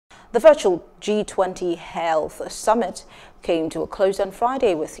The virtual G20 Health Summit came to a close on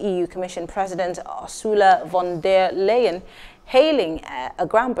Friday with EU Commission President Ursula von der Leyen hailing a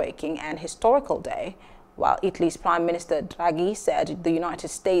groundbreaking and historical day, while Italy's Prime Minister Draghi said the United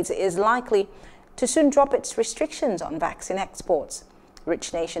States is likely to soon drop its restrictions on vaccine exports.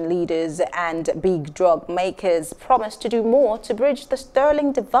 Rich nation leaders and big drug makers promised to do more to bridge the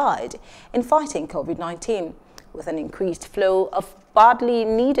sterling divide in fighting COVID-19, with an increased flow of badly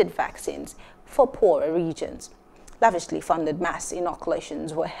needed vaccines for poorer regions. Lavishly funded mass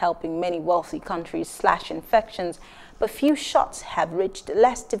inoculations were helping many wealthy countries slash infections, but few shots have reached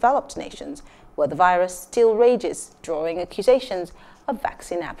less developed nations where the virus still rages, drawing accusations of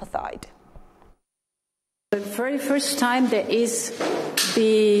vaccine apathy. For the very first time, there is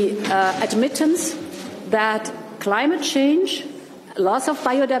the admittance that climate change, loss of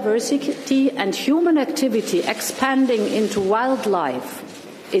biodiversity and human activity expanding into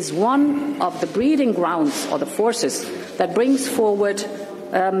wildlife is one of the breeding grounds or the forces that brings forward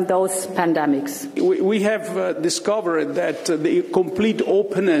those pandemics. We have discovered that the complete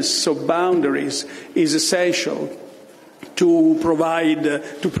openness of boundaries is essential to provide,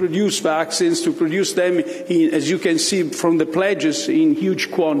 to produce vaccines, to produce them, as you can see from the pledges, in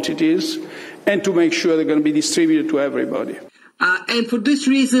huge quantities, and to make sure they're going to be distributed to everybody. And for this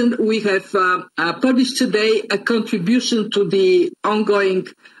reason, we have published today a contribution to the ongoing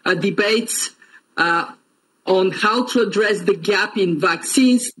debates on how to address the gap in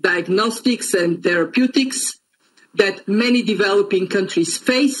vaccines, diagnostics and therapeutics that many developing countries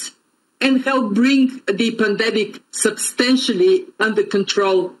face, and help bring the pandemic substantially under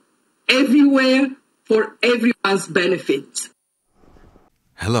control everywhere for everyone's benefit.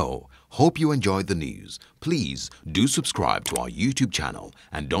 Hello. Hope you enjoyed the news. Please do subscribe to our YouTube channel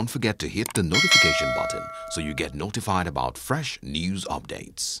and don't forget to hit the notification button so you get notified about fresh news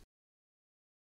updates.